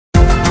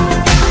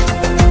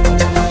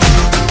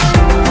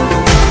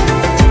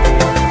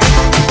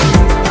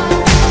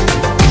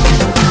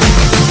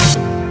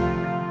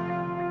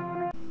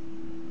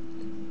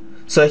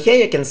So here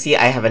you can see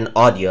I have an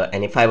audio,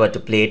 and if I were to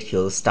play it,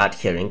 you'll start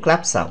hearing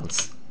clap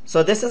sounds.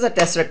 So this is a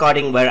test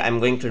recording where I'm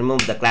going to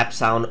remove the clap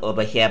sound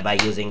over here by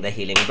using the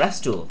healing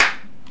brush tool.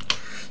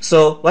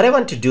 So what I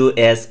want to do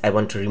is I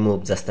want to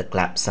remove just the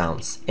clap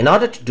sounds. In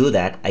order to do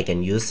that, I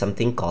can use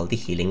something called the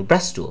healing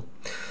brush tool.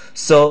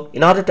 So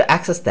in order to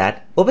access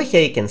that, over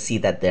here you can see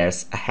that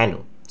there's a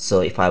handle.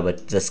 So if I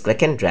would just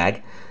click and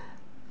drag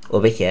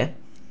over here,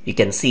 you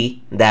can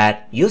see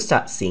that you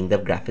start seeing the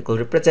graphical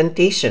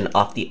representation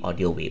of the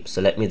audio wave.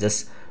 So let me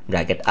just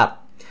drag it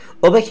up.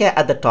 Over here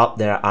at the top,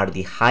 there are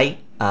the high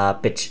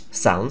pitch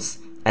sounds,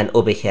 and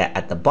over here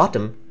at the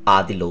bottom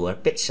are the lower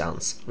pitch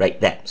sounds right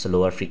there. So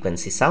lower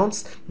frequency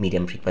sounds,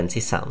 medium frequency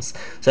sounds.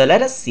 So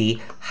let us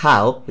see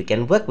how we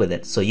can work with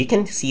it. So you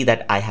can see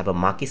that I have a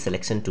Marquee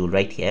selection tool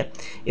right here.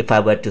 If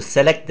I were to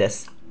select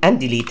this and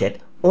delete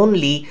it,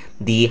 only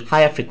the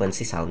higher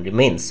frequency sound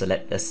remains. So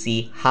let us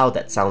see how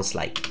that sounds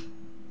like.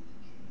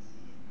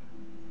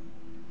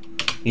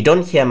 You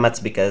don't hear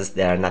much because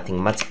there are nothing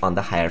much on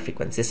the higher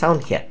frequency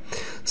sound here.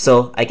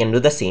 So I can do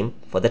the same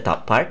for the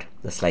top part,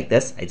 just like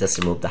this. I just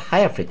remove the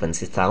higher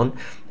frequency sound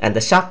and the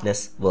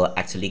sharpness will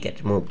actually get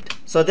removed.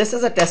 So this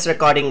is a test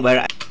recording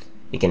where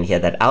you can hear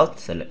that out.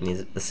 So let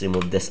me just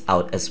remove this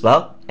out as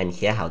well and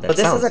hear how that sounds.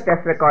 So this is a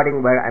test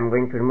recording where I'm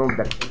going to remove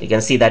that. You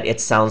can see that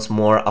it sounds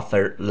more of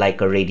like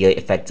a radio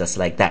effect, just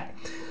like that.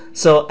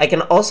 So I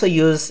can also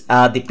use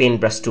the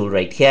paintbrush tool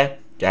right here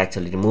to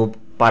actually remove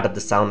part of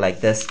the sound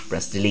like this.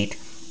 Press delete.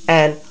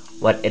 And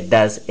what it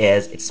does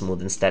is it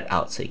smoothens that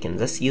out. So you can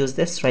just use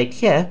this right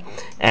here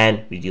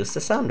and reduce the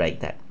sound like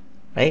that,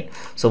 right?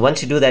 So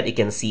once you do that, you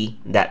can see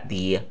that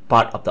the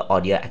part of the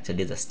audio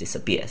actually just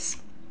disappears.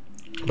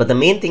 But the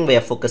main thing we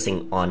are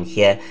focusing on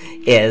here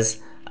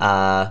is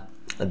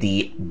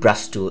the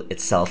brush tool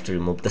itself to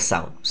remove the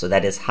sound. So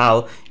that is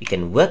how you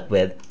can work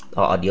with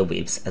audio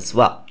waves as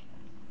well.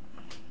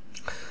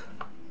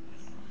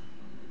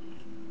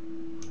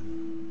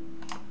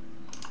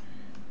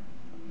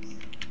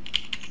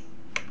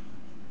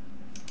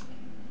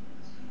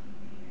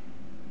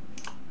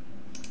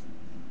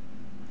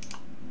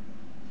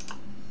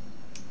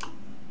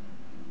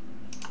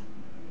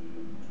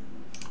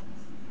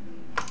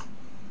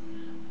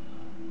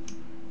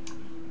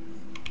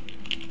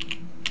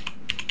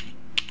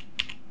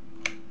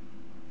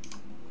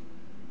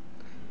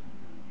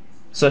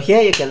 So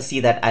here you can see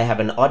that I have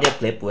an audio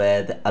clip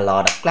with a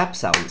lot of clap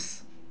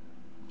sounds.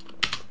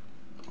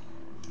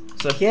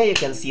 So here you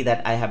can see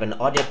that I have an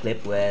audio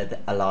clip with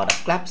a lot of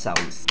clap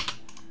sounds.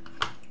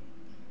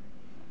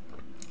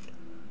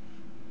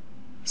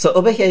 So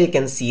over here you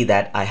can see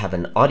that I have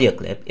an audio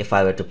clip. If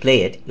I were to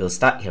play it, you'll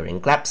start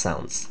hearing clap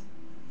sounds.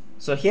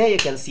 So here you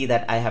can see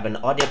that I have an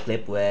audio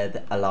clip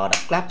with a lot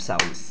of clap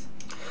sounds.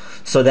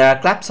 So there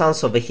are clap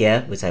sounds over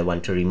here which I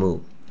want to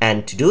remove.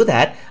 And to do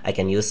that, I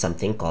can use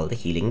something called the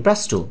healing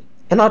brush tool.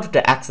 In order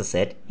to access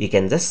it, you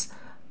can just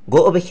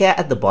go over here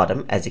at the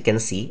bottom, as you can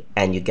see,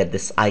 and you get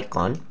this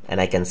icon,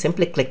 and I can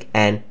simply click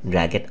and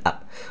drag it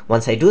up.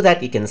 Once I do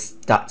that, you can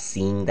start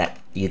seeing that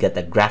you get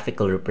the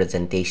graphical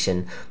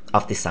representation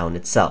of the sound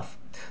itself.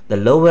 The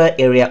lower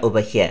area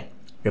over here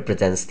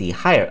represents the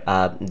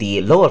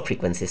lower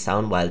frequency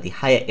sound, while the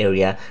higher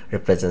area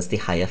represents the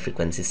higher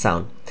frequency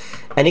sound.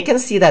 And you can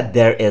see that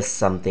there is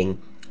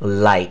something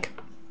like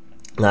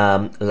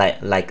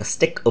a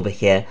stick over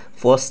here,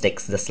 4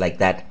 sticks just like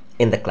that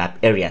in the clap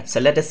area. So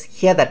let us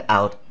hear that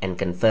out and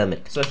confirm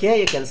it. So here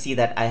you can see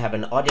that I have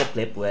an audio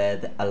clip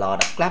with a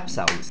lot of clap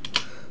sounds.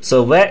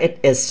 So where it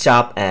is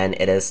sharp and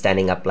it is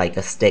standing up like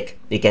a stick,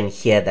 you can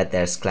hear that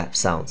there's clap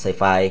sound. So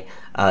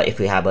if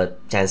we have a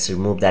chance to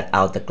remove that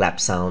out, the clap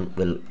sound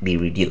will be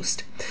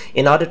reduced.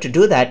 In order to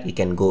do that, you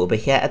can go over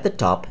here at the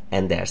top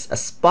and there's a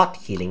spot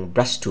healing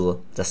brush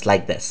tool just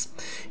like this.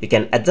 You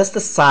can adjust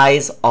the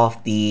size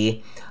of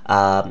the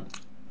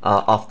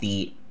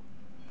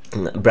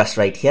brush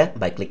right here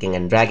by clicking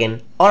and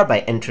dragging, or by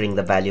entering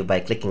the value by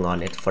clicking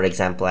on it. For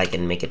example, I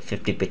can make it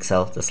 50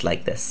 pixels just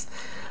like this.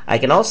 I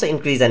can also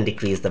increase and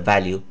decrease the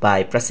value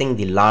by pressing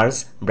the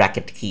large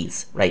bracket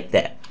keys right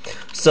there.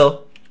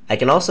 So I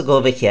can also go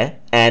over here,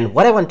 and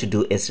what I want to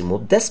do is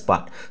remove this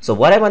part. So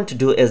what I want to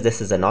do is, this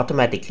is an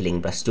automatic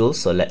healing brush tool.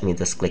 So let me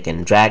just click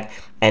and drag,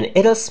 and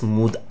it'll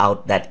smooth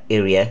out that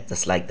area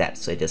just like that.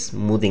 So it is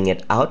smoothing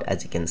it out,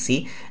 as you can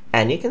see,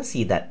 and you can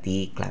see that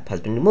the clap has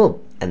been removed,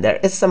 and there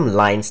is some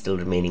line still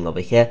remaining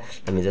over here.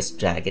 Let me just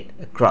drag it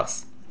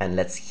across, and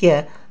let's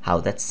hear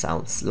how that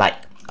sounds like.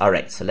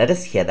 Alright, so let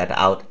us hear that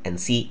out and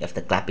see if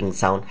the clapping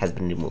sound has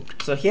been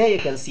removed. So here you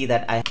can see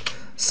that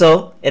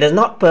so it is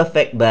not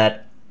perfect,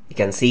 but you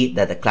can see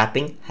that the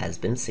clapping has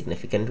been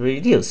significantly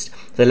reduced.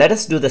 So let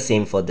us do the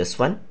same for this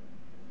one.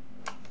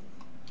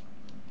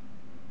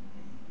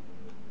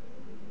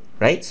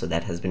 Right, so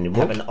that has been removed.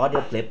 I have an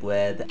audio clip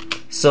with,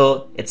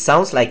 so it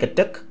sounds like a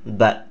tuk,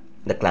 but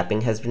the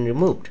clapping has been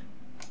removed.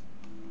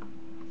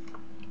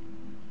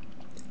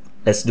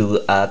 Let's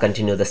do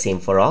continue the same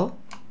for all.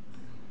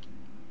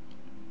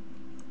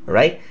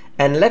 Right,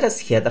 And let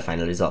us hear the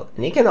final result.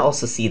 And you can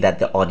also see that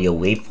the audio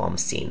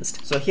waveforms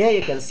changed. So here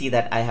you can see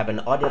that I have an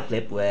audio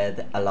clip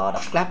with a lot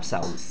of clap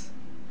sounds.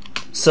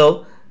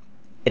 So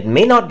it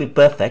may not be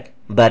perfect,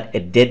 but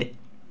it did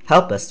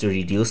help us to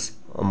reduce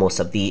most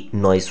of the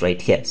noise right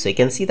here. So you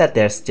can see that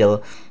there's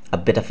still a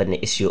bit of an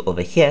issue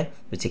over here,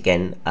 which you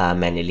can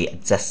manually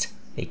adjust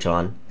later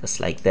on,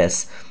 just like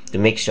this, to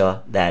make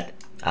sure that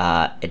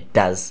it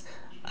does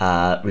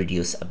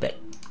reduce a bit.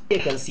 You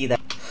can see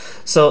that.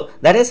 So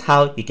that is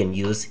how you can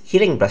use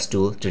Healing Brush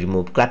tool to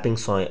remove clapping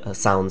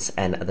sounds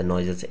and other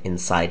noises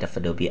inside of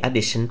Adobe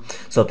Audition.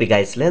 So hope you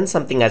guys learned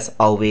something as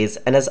always,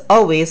 and as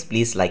always,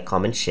 please like,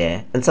 comment,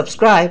 share, and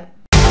subscribe.